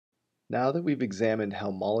Now that we've examined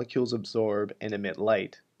how molecules absorb and emit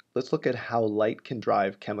light, let's look at how light can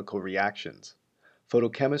drive chemical reactions.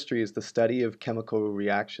 Photochemistry is the study of chemical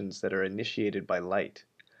reactions that are initiated by light.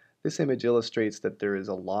 This image illustrates that there is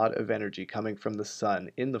a lot of energy coming from the sun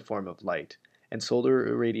in the form of light, and solar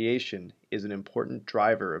irradiation is an important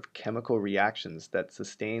driver of chemical reactions that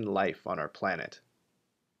sustain life on our planet.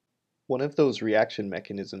 One of those reaction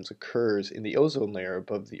mechanisms occurs in the ozone layer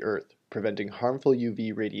above the Earth, preventing harmful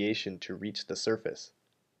UV radiation to reach the surface.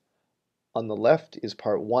 On the left is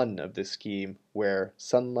part 1 of this scheme, where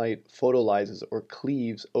sunlight photolyzes or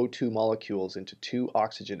cleaves O2 molecules into two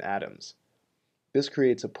oxygen atoms. This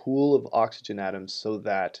creates a pool of oxygen atoms so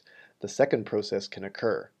that the second process can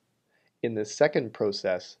occur. In this second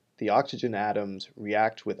process, the oxygen atoms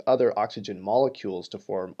react with other oxygen molecules to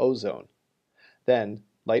form ozone. Then,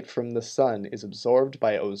 light from the sun is absorbed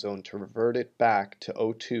by ozone to revert it back to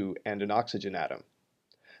O2 and an oxygen atom.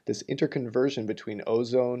 This interconversion between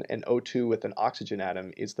ozone and O2 with an oxygen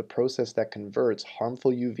atom is the process that converts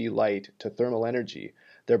harmful UV light to thermal energy,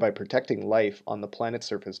 thereby protecting life on the planet's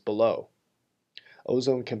surface below.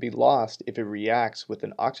 Ozone can be lost if it reacts with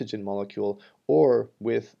an oxygen molecule or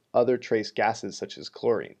with other trace gases such as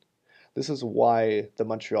chlorine. This is why the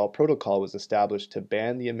Montreal Protocol was established to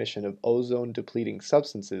ban the emission of ozone-depleting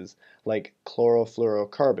substances like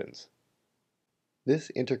chlorofluorocarbons.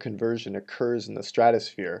 This interconversion occurs in the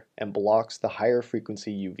stratosphere and blocks the higher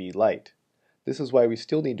frequency UV light. This is why we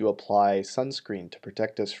still need to apply sunscreen to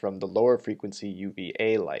protect us from the lower frequency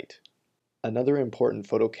UVA light. Another important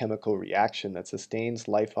photochemical reaction that sustains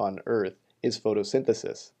life on Earth is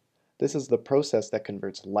photosynthesis. This is the process that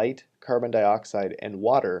converts light, carbon dioxide, and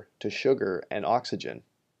water to sugar and oxygen.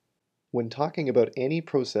 When talking about any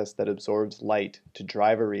process that absorbs light to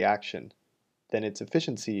drive a reaction, then its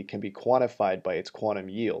efficiency can be quantified by its quantum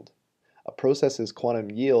yield. A process's quantum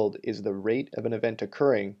yield is the rate of an event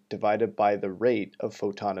occurring divided by the rate of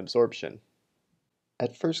photon absorption.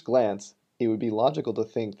 At first glance, it would be logical to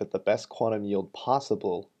think that the best quantum yield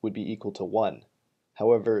possible would be equal to 1.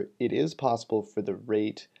 However, it is possible for the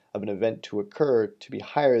rate of an event to occur to be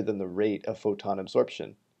higher than the rate of photon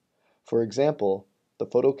absorption. For example, the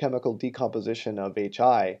photochemical decomposition of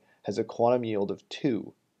HI has a quantum yield of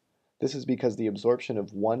 2. This is because the absorption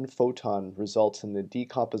of one photon results in the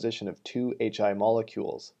decomposition of two HI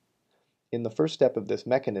molecules. In the first step of this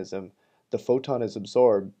mechanism, the photon is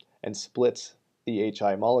absorbed and splits the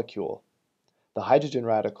HI molecule. The hydrogen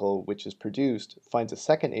radical which is produced finds a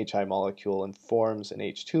second HI molecule and forms an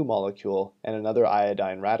H2 molecule and another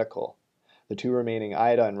iodine radical. The two remaining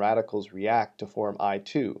iodine radicals react to form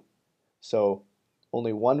I2. So,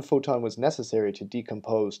 only one photon was necessary to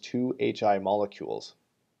decompose two HI molecules.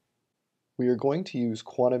 We are going to use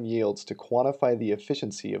quantum yields to quantify the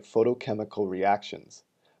efficiency of photochemical reactions.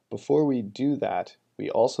 Before we do that, we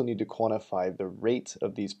also need to quantify the rates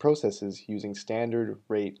of these processes using standard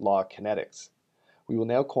rate law kinetics. We will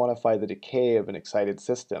now quantify the decay of an excited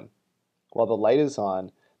system. While the light is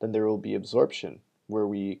on, then there will be absorption, where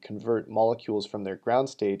we convert molecules from their ground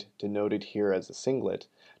state, denoted here as a singlet,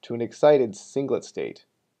 to an excited singlet state,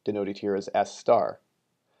 denoted here as S star.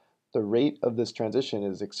 The rate of this transition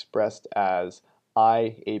is expressed as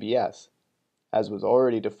I/ABS, as was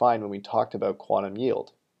already defined when we talked about quantum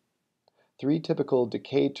yield. Three typical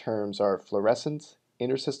decay terms are fluorescence,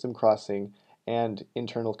 intersystem crossing, and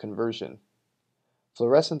internal conversion.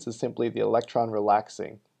 Fluorescence is simply the electron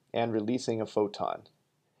relaxing and releasing a photon.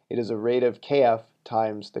 It is a rate of Kf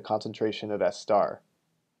times the concentration of S star.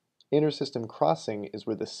 Intersystem crossing is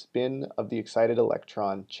where the spin of the excited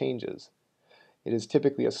electron changes. It is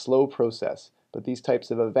typically a slow process, but these types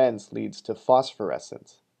of events leads to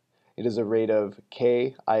phosphorescence. It is a rate of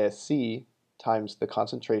K-ISC times the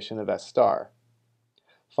concentration of S star.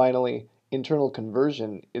 Finally, internal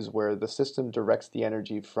conversion is where the system directs the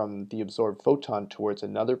energy from the absorbed photon towards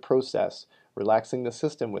another process, relaxing the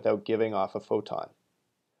system without giving off a photon.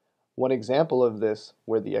 One example of this,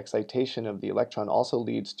 where the excitation of the electron also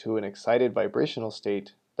leads to an excited vibrational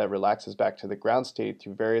state that relaxes back to the ground state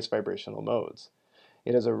through various vibrational modes.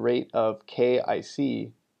 It has a rate of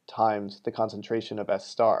KIC times the concentration of S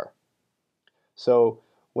star. So,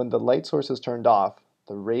 when the light source is turned off,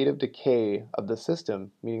 the rate of decay of the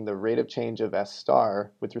system, meaning the rate of change of S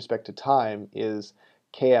star with respect to time, is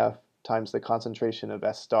Kf times the concentration of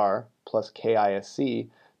S star plus KISC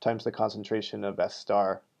times the concentration of S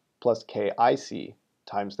star plus KIC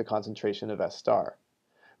times the concentration of S star.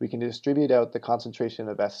 We can distribute out the concentration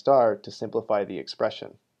of S star to simplify the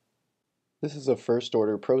expression. This is a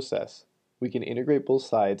first-order process. We can integrate both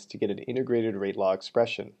sides to get an integrated rate law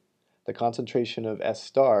expression. The concentration of S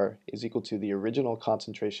star is equal to the original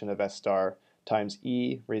concentration of S star times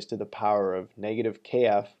e raised to the power of negative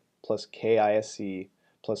kf plus KISC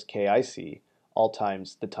plus KIC, all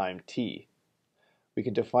times the time t. We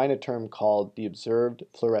can define a term called the observed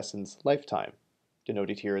fluorescence lifetime,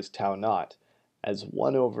 denoted here as tau naught, as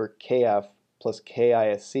 1 over kf plus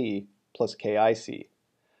KISC plus KIC.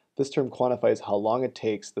 This term quantifies how long it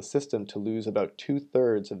takes the system to lose about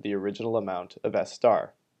 2/3 of the original amount of S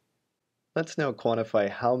star. Let's now quantify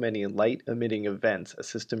how many light-emitting events a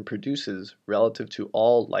system produces relative to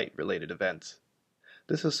all light-related events.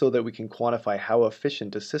 This is so that we can quantify how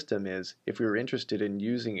efficient a system is if we are interested in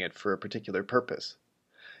using it for a particular purpose.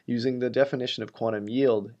 Using the definition of quantum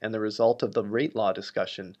yield and the result of the rate law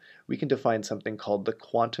discussion, we can define something called the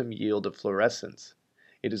quantum yield of fluorescence.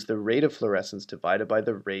 It is the rate of fluorescence divided by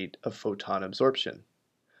the rate of photon absorption.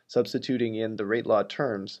 Substituting in the rate law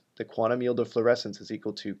terms, the quantum yield of fluorescence is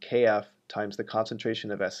equal to Kf times the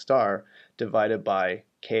concentration of S star divided by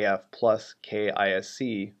Kf plus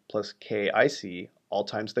KISC plus KIC, all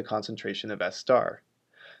times the concentration of S star.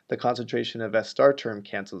 The concentration of S star term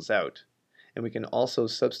cancels out, and we can also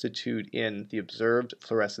substitute in the observed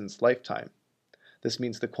fluorescence lifetime. This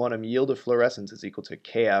means the quantum yield of fluorescence is equal to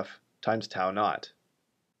Kf times tau naught.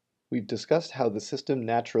 We've discussed how the system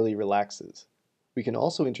naturally relaxes. We can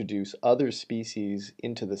also introduce other species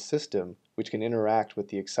into the system which can interact with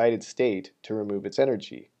the excited state to remove its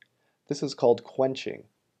energy. This is called quenching.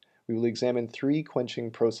 We will examine 3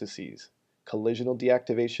 quenching processes: collisional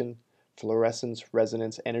deactivation, fluorescence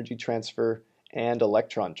resonance energy transfer, and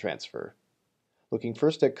electron transfer. Looking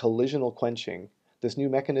first at collisional quenching, this new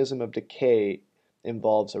mechanism of decay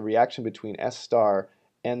involves a reaction between S star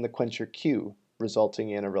and the quencher Q, resulting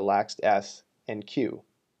in a relaxed S and Q.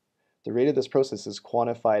 The rate of this process is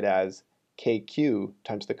quantified as Kq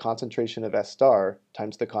times the concentration of S star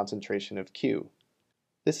times the concentration of Q.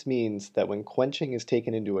 This means that when quenching is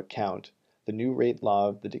taken into account, the new rate law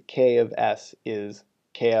of the decay of S is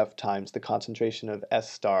Kf times the concentration of S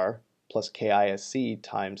star plus KISC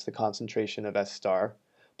times the concentration of S star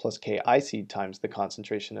plus KIC times the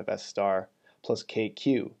concentration of S star plus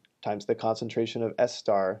Kq times the concentration of S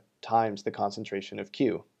star times the concentration of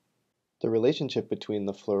Q. The relationship between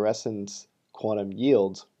the fluorescence quantum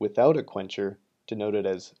yields without a quencher, denoted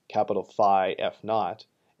as capital Phi F naught,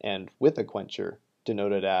 and with a quencher,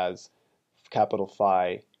 denoted as capital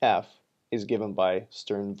Phi F, is given by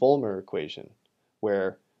Stern-Volmer equation,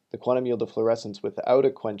 where the quantum yield of fluorescence without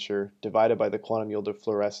a quencher divided by the quantum yield of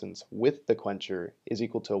fluorescence with the quencher is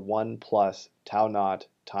equal to 1 plus tau naught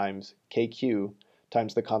times Kq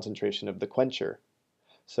times the concentration of the quencher.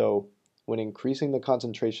 So, when increasing the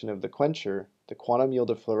concentration of the quencher, the quantum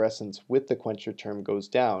yield of fluorescence with the quencher term goes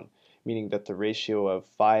down, meaning that the ratio of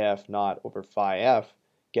Phi F naught over Phi F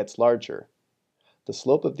gets larger. The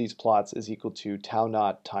slope of these plots is equal to tau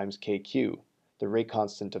naught times Kq, the rate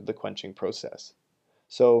constant of the quenching process.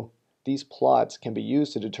 So, these plots can be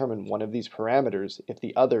used to determine one of these parameters if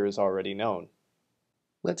the other is already known.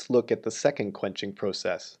 Let's look at the second quenching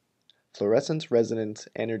process, fluorescence resonance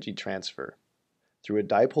energy transfer. Through a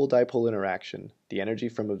dipole-dipole interaction, the energy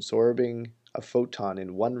from absorbing a photon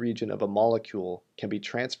in one region of a molecule can be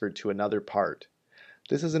transferred to another part.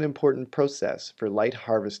 This is an important process for light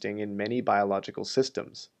harvesting in many biological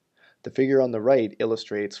systems. The figure on the right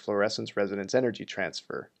illustrates fluorescence resonance energy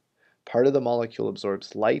transfer. Part of the molecule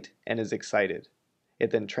absorbs light and is excited.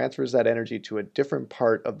 It then transfers that energy to a different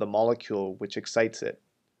part of the molecule which excites it.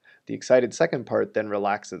 The excited second part then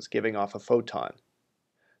relaxes, giving off a photon.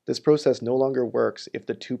 This process no longer works if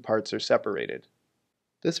the two parts are separated.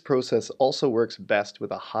 This process also works best with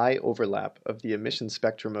a high overlap of the emission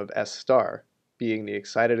spectrum of S star, being the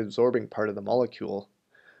excited absorbing part of the molecule,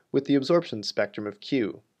 with the absorption spectrum of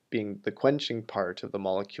Q, being the quenching part of the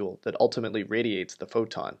molecule that ultimately radiates the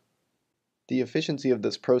photon. The efficiency of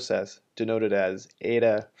this process, denoted as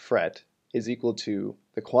eta fret, is equal to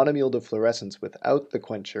the quantum yield of fluorescence without the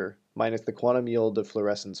quencher minus the quantum yield of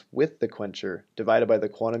fluorescence with the quencher divided by the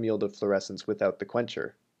quantum yield of fluorescence without the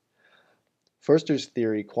quencher. Forster's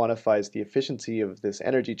theory quantifies the efficiency of this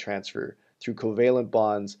energy transfer through covalent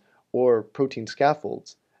bonds or protein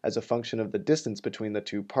scaffolds as a function of the distance between the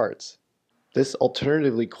two parts. This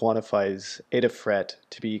alternatively quantifies eta fret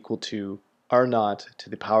to be equal to R naught to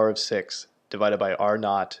the power of 6 divided by R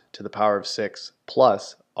naught to the power of 6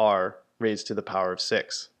 plus R raised to the power of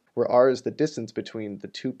 6, where R is the distance between the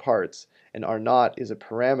two parts and R naught is a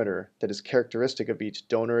parameter that is characteristic of each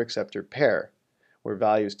donor-acceptor pair, where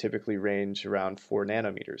values typically range around 4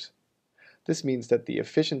 nanometers. This means that the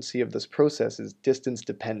efficiency of this process is distance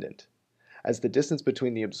dependent. As the distance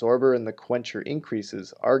between the absorber and the quencher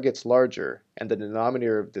increases, R gets larger, and the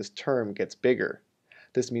denominator of this term gets bigger.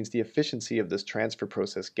 This means the efficiency of this transfer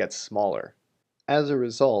process gets smaller. As a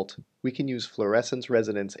result, we can use fluorescence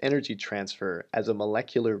resonance energy transfer as a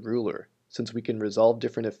molecular ruler, since we can resolve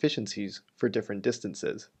different efficiencies for different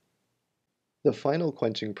distances. The final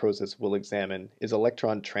quenching process we'll examine is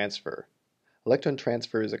electron transfer. Electron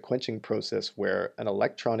transfer is a quenching process where an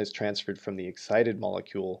electron is transferred from the excited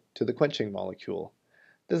molecule to the quenching molecule.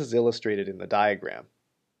 This is illustrated in the diagram.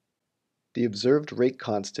 The observed rate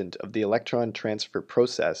constant of the electron transfer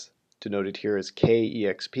process, denoted here as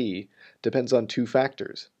kExp, depends on two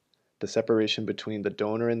factors: the separation between the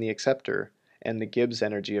donor and the acceptor, and the Gibbs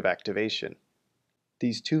energy of activation.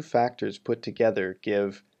 These two factors put together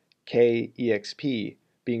give kExp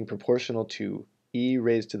being proportional to e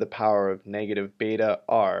raised to the power of negative beta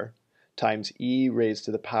r times e raised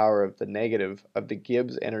to the power of the negative of the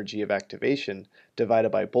Gibbs energy of activation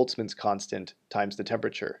divided by Boltzmann's constant times the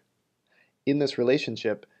temperature. In this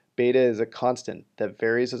relationship, beta is a constant that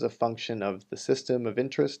varies as a function of the system of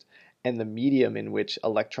interest and the medium in which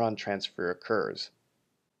electron transfer occurs.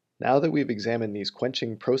 Now that we've examined these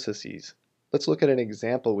quenching processes, let's look at an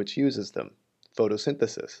example which uses them: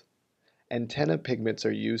 photosynthesis. Antenna pigments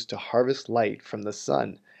are used to harvest light from the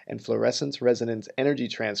sun, and fluorescence resonance energy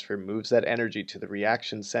transfer moves that energy to the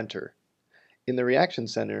reaction center. In the reaction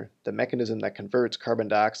center, the mechanism that converts carbon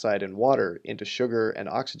dioxide and water into sugar and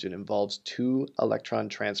oxygen involves two electron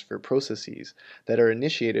transfer processes that are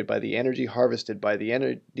initiated by the energy harvested by the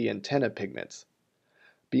antenna pigments.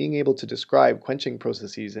 Being able to describe quenching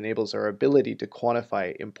processes enables our ability to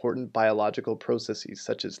quantify important biological processes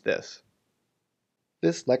such as this.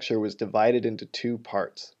 This lecture was divided into two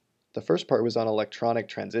parts. The first part was on electronic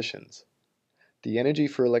transitions. The energy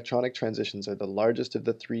for electronic transitions are the largest of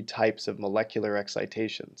the three types of molecular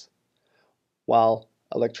excitations. While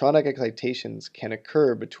electronic excitations can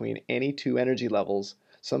occur between any two energy levels,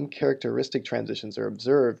 some characteristic transitions are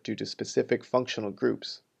observed due to specific functional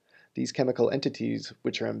groups. These chemical entities,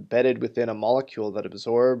 which are embedded within a molecule that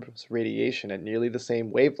absorbs radiation at nearly the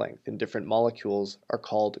same wavelength in different molecules, are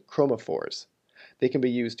called chromophores. They can be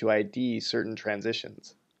used to ID certain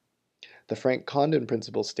transitions. The Frank-Condon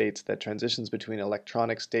principle states that transitions between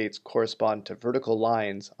electronic states correspond to vertical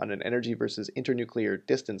lines on an energy versus internuclear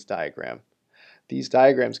distance diagram. These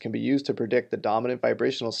diagrams can be used to predict the dominant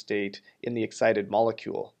vibrational state in the excited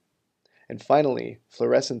molecule. And finally,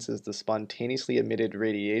 fluorescence is the spontaneously emitted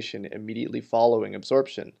radiation immediately following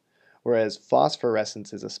absorption, whereas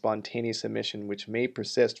phosphorescence is a spontaneous emission which may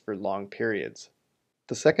persist for long periods.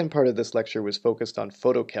 The second part of this lecture was focused on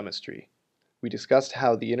photochemistry. We discussed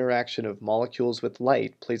how the interaction of molecules with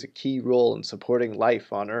light plays a key role in supporting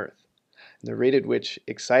life on Earth, and the rate at which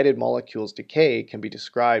excited molecules decay can be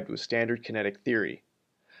described with standard kinetic theory.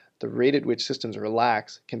 The rate at which systems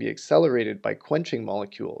relax can be accelerated by quenching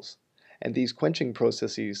molecules, and these quenching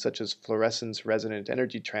processes such as fluorescence resonant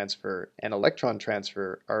energy transfer and electron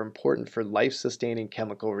transfer are important for life-sustaining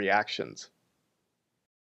chemical reactions.